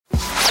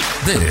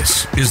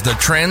This is the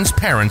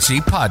Transparency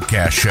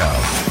Podcast Show.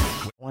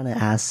 I want to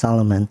ask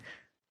Solomon,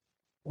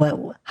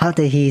 how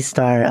did he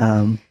start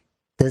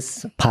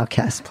this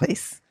podcast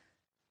place?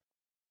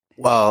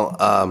 Well,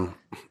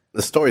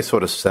 the story is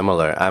sort of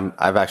similar.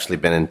 I've actually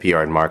been in PR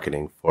and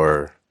marketing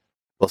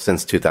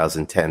since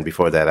 2010.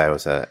 Before that, I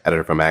was an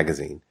editor for a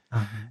magazine.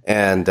 Uh-huh.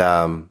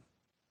 And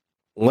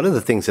one of the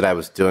things that I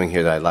was doing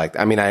here that I liked,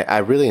 I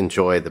really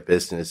enjoy the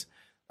business.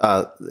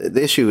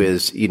 The issue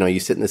is, you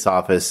sit in this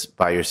office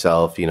by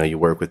yourself, you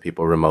work with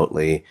people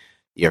remotely,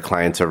 your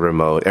clients are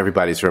remote,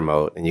 everybody's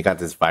remote, and you got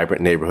this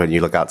vibrant neighborhood, and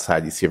you look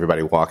outside, you see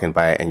everybody walking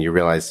by, and you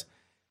realize,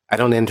 I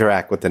don't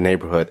interact with the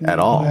neighborhood at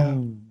all.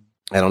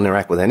 I don't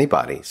interact with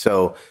anybody.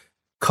 So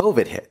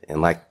COVID hit,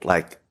 and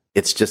like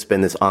it's just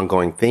been this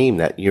ongoing theme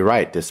that you're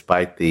right,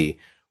 despite the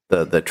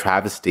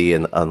travesty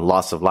and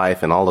loss of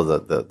life and all of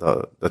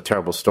the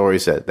terrible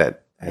stories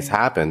that has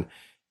happened.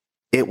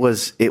 It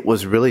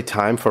was really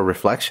time for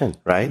reflection,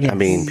 right?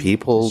 Yes.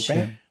 People,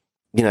 Sure.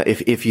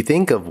 If you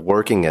think of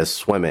working as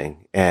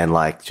swimming and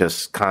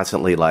just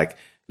constantly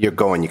you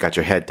got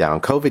your head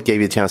down, COVID gave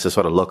you a chance to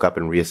sort of look up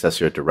and reassess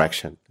your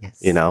direction, Yes,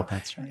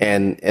 That's right.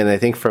 And I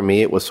think for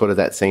me, it was sort of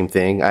that same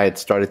thing. I had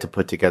started to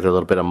put together a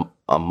little bit of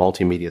a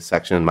multimedia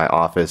section in my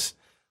office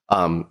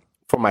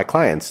for my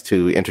clients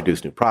to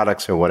introduce new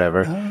products or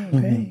whatever. Oh,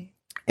 okay. Mm-hmm.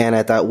 And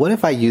I thought, what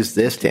if I use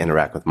this to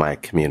interact with my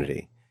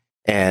community?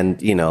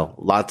 And,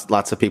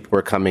 lots of people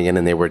were coming in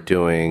and they were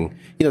doing,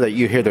 that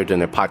you hear they're doing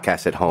their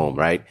podcast at home,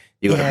 right?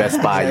 You go to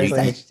Best Buy,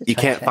 you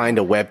can't find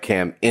a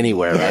webcam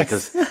anywhere, right?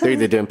 Because they're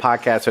either doing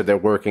podcasts or they're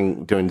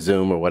doing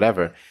Zoom or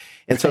whatever.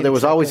 And so there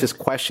was always this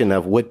question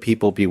of, would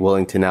people be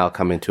willing to now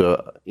come into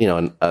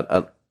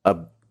a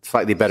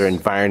slightly better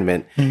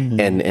environment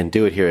and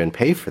do it here and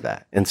pay for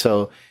that? And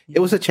so it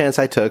was a chance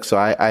I took. So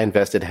I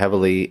invested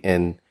heavily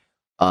in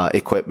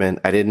equipment.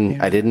 I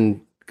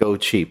didn't go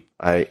cheap.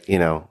 I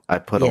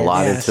put a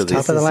lot into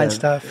top of the line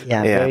stuff.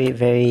 Yeah, very,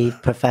 very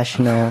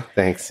professional.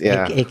 Thanks.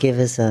 Yeah. It gives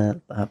us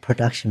a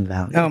production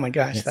value. Oh my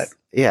gosh. Yes.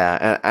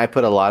 Yeah. I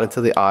put a lot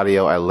into the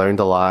audio. I learned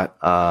a lot.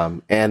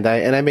 And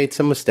I made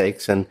some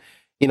mistakes. And,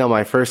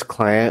 my first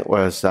client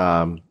was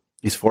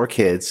these 4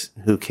 kids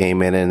who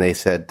came in and they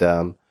said,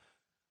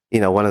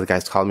 one of the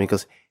guys called me and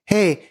goes,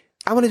 "Hey,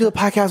 I want to do a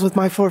podcast with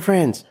my 4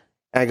 friends."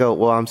 I go,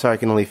 "Well, I'm sorry, I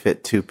can only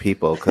fit 2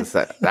 people." Because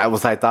that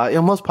was, I thought,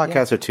 most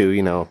podcasts are 2,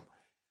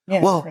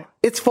 Yeah, well, right.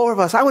 it's 4 of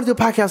us. I want to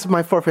do a podcast with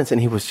my 4 friends. And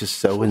he was just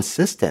so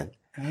insistent.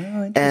 Oh,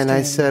 interesting. And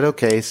I said,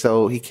 okay.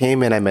 So he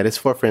came in, I met his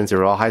 4 friends. They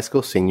were all high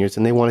school seniors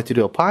and they wanted to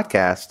do a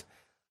podcast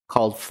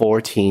called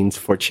 4 Teens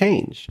for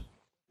Change.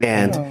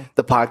 And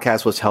the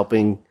podcast was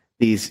helping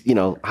these,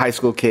 high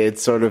school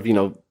kids sort of,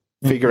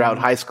 figure out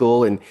high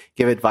school and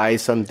give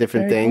advice on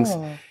different things.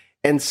 Cool.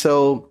 And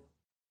so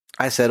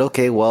I said,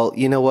 okay, well,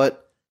 you know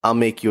what? I'll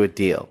make you a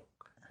deal.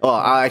 Well,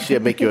 I'll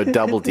make you a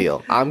double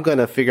deal. I'm going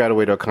to figure out a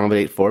way to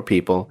accommodate 4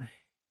 people,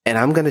 and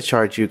I'm going to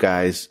charge you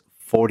guys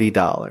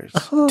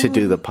 $40 to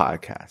do the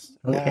podcast.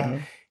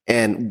 Okay.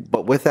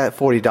 But with that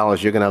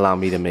 $40, you're going to allow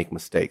me to make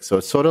mistakes. So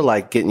it's sort of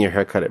like getting your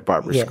haircut at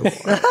barber school.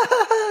 That's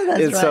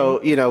And right. so,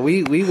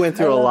 we went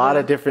through a lot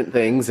of different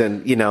things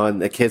and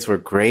the kids were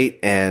great.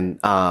 And,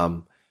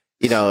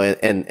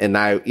 and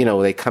I,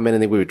 they come in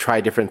and we would try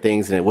different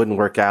things and it wouldn't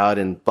work out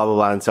and blah, blah,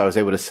 blah. And so I was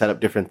able to set up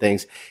different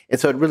things. And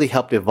so it really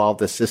helped evolve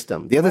the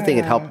system. The other thing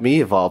it helped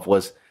me evolve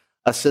was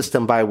a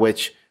system by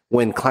which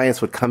when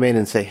clients would come in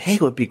and say, "Hey,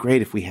 it would be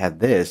great if we had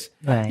this,"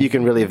 Right. you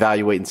can really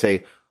evaluate and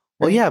say,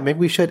 well, yeah, maybe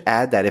we should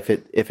add that if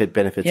it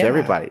benefits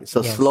everybody.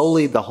 So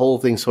slowly the whole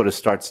thing sort of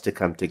starts to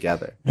come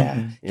together.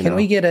 Yeah. Can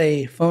we get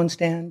a phone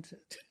stand?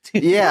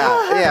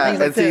 Yeah. Things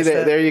like And see,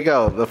 this, there you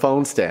go. The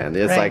phone stand.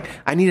 It's Right. like,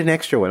 I need an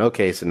extra one.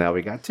 Okay. So now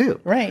we got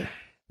 2. Right.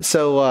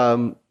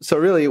 So, so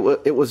really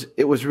it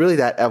was really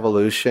that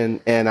evolution.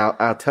 And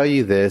I'll tell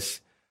you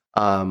this,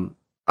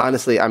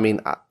 honestly,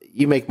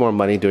 you make more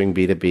money doing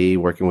B2B,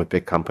 working with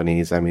big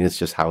companies. It's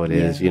just how it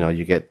is.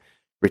 You get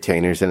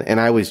retainers. And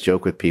I always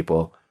joke with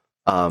people,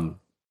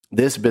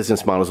 this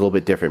business model is a little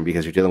bit different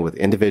because you're dealing with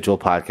individual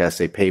podcasts.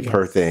 They pay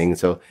per thing.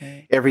 So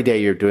every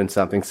day you're doing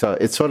something. So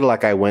it's sort of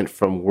like I went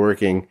from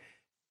working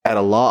at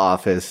a law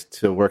office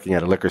to working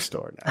at a liquor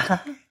store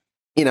now.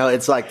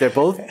 It's like they're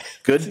both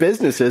good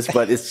businesses,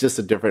 but it's just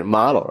a different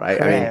model, right?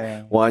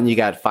 Correct. One, you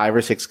got 5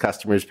 or 6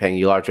 customers paying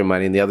you larger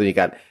money, and the other, you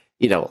got,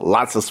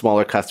 lots of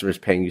smaller customers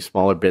paying you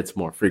smaller bits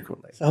more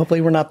frequently. So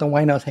hopefully we're not the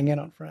winos hanging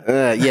out front.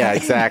 Yeah,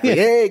 exactly.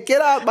 Hey,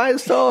 get out my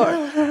store.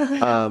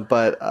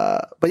 But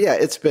yeah,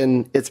 it's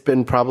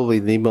been probably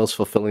the most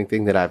fulfilling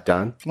thing that I've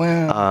done.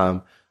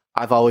 Wow.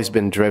 I've always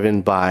been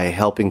driven by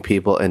helping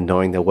people and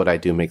knowing that what I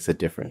do makes a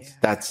difference.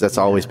 That's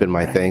always been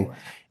my thing.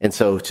 And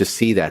so to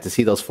see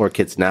those 4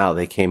 kids now,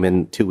 they came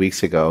in 2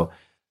 weeks ago.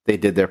 They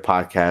did their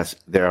podcast.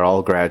 They're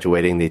all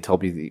graduating. They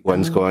told me two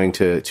of them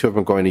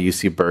are going to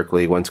UC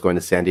Berkeley, one's going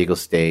to San Diego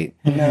State,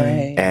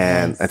 Nice.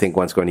 and I think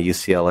one's going to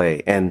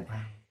UCLA. And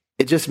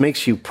it just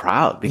makes you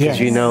proud because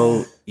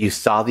you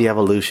saw the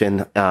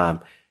evolution.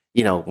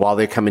 While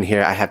they're coming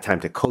here, I have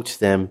time to coach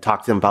them,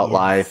 talk to them about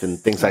life and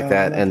things like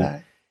that.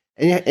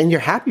 And you're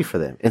happy for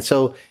them. And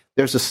so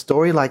there's a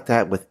story like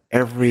that with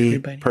every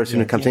person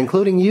who comes in,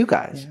 including you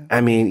guys. Yeah.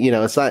 I mean,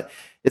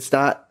 it's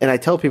not, and I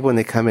tell people when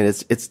they come in,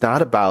 it's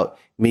not about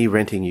me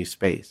renting you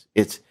space.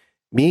 It's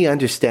me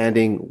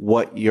understanding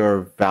what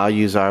your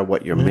values are,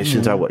 what your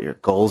missions are, what your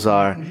goals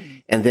are,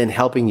 and then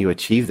helping you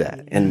achieve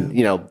that.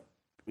 And,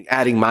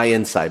 adding my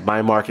insight,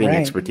 my marketing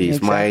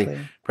expertise, my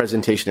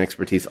presentation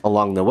expertise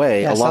along the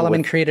way. Yeah,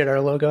 Solomon created our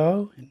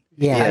logo.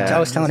 I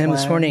was telling him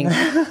this morning,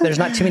 there's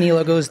not too many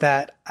logos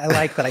that I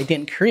like that I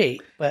didn't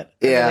create, but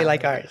I really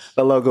like ours.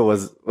 The logo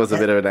was a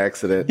bit of an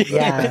accident.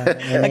 Yeah.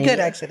 A good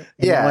accident.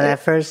 Yeah. When I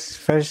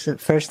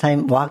first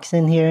time walks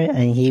in here,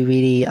 and he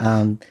really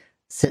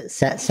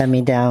sat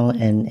me down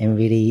and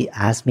really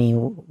asked me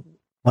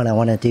what I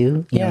want to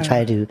do,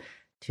 try to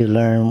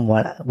learn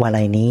what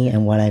I need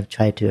and what I've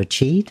tried to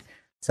achieve.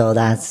 So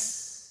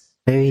that's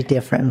very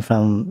different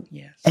from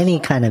any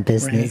kind of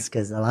business,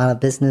 because a lot of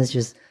business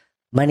just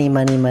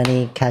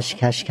money, cash,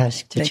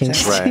 cha-ching.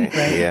 Right.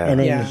 Yeah. And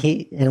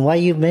then and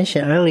what you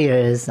mentioned earlier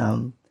is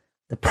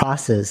the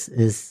process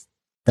is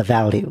the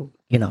value,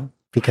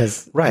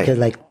 because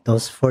like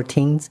those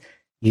 14s,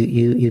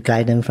 you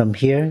guide them from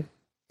here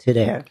to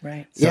there.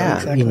 Right. So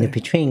in the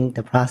between,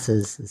 the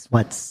process is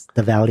what's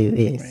the value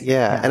is. Right.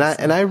 Yeah.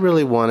 And I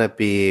really want to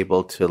be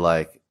able to,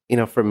 like,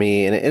 for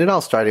me, and it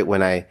all started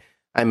when I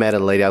met a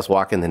lady. I was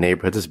walking the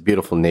neighborhood, this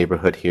beautiful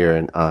neighborhood here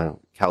in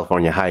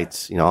California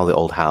Heights, all the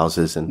old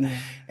houses. And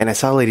I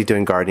saw a lady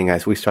doing gardening.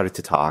 We started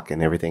to talk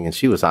and everything. And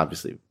she was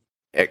obviously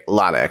a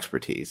lot of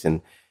expertise.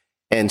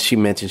 And she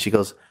mentioned, she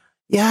goes,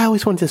 I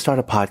always wanted to start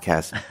a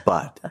podcast,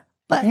 but.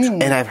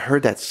 And I've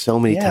heard that so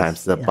many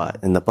times, but.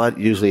 And the but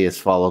usually is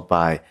followed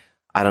by,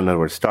 I don't know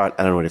where to start.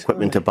 I don't know what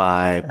equipment to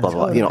buy, blah,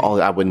 blah, blah.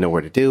 I wouldn't know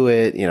where to do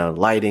it,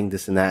 lighting,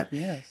 this and that.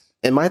 Yes.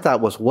 And my thought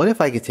was, what if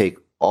I could take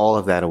all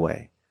of that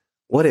away?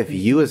 What if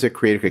you as a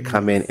creator could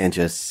come in and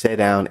just sit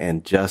down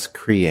and just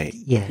create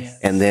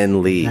and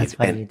then leave? That's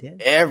what and you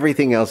did.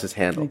 Everything else is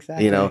handled,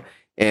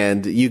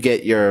 and you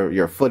get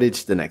your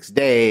footage the next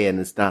day, and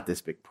it's not this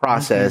big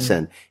process,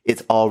 and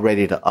it's all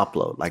ready to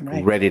upload,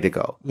 ready to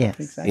go. Yes.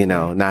 Exactly.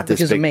 Not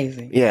this big,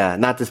 amazing. Yeah.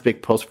 Not this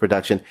big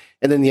post-production.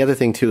 And then the other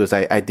thing too, is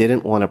I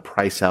didn't want to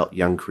price out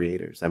young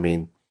creators. I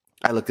mean,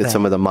 I looked at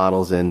some of the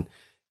models in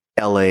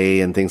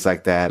LA and things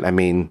like that. I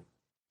mean,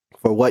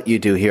 for what you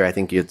do here, I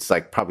think it's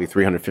like probably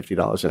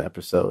 $350 an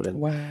episode.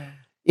 And,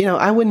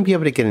 I wouldn't be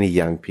able to get any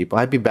young people.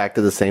 I'd be back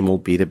to the same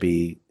old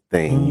B2B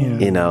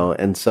thing,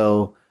 and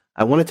so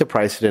I wanted to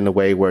price it in a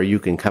way where you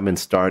can come and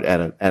start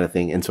at a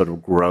thing and sort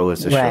of grow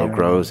as the show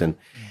grows.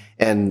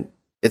 And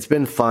it's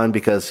been fun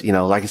because,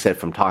 like I said,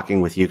 from talking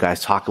with you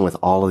guys, talking with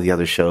all of the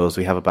other shows,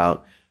 we have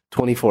about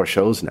 24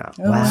 shows now,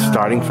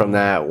 starting from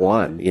that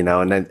one,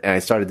 and I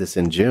started this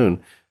in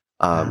June.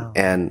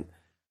 And,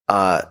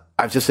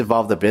 I've just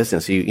evolved the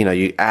business.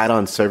 You add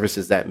on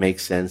services that make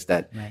sense,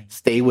 that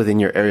stay within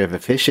your area of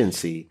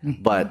efficiency,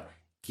 but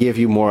give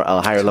you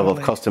a higher level of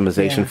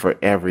customization for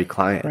every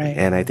client. Right.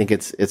 And I think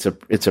it's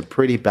a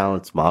pretty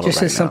balanced model.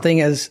 Just as something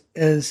as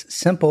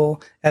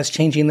simple as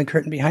changing the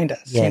curtain behind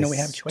us. Yes. We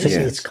have choices.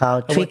 It's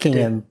called tweaking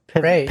and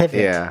pivot.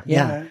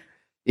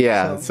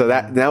 Yeah. So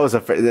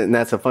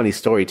that's a funny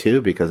story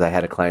too, because I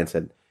had a client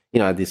said,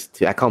 these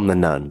two, I call them the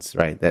nuns,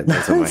 right?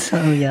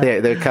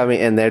 They're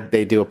coming and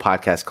they do a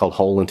podcast called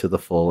Whole into the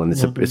Full, and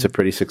it's a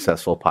pretty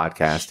successful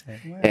podcast.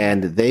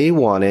 And they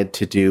wanted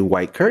to do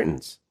white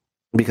curtains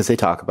because they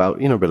talk about,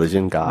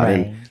 religion, God,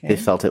 and they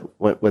felt it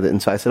went with it. And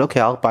so I said,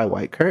 okay, I'll buy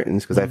white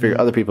curtains because I figure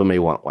other people may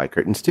want white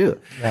curtains too.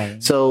 Right.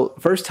 So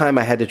first time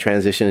I had to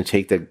transition and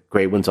take the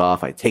gray ones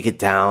off. I take it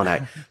down.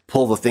 I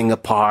pull the thing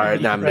apart,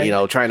 and I'm,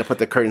 trying to put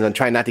the curtains on,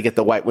 trying not to get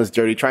the white ones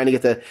dirty, trying to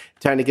get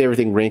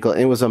everything wrinkled.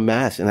 And it was a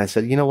mess. And I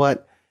said, you know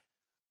what?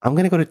 I'm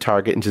going to go to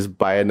Target and just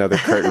buy another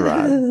curtain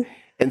rod.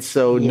 And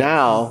so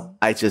now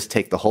I just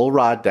take the whole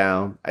rod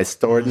down, I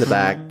store it in the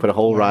back, put a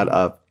whole rod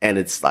up, and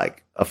it's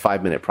like a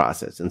 5-minute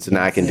process. And so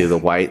now I can do the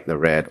white, the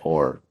red,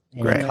 or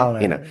gray.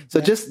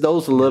 So just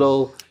those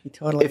little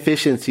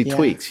efficiency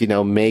tweaks,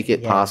 make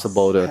it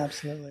possible to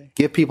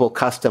give people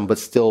custom, but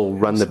still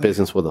run the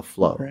business with a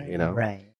flow. Right.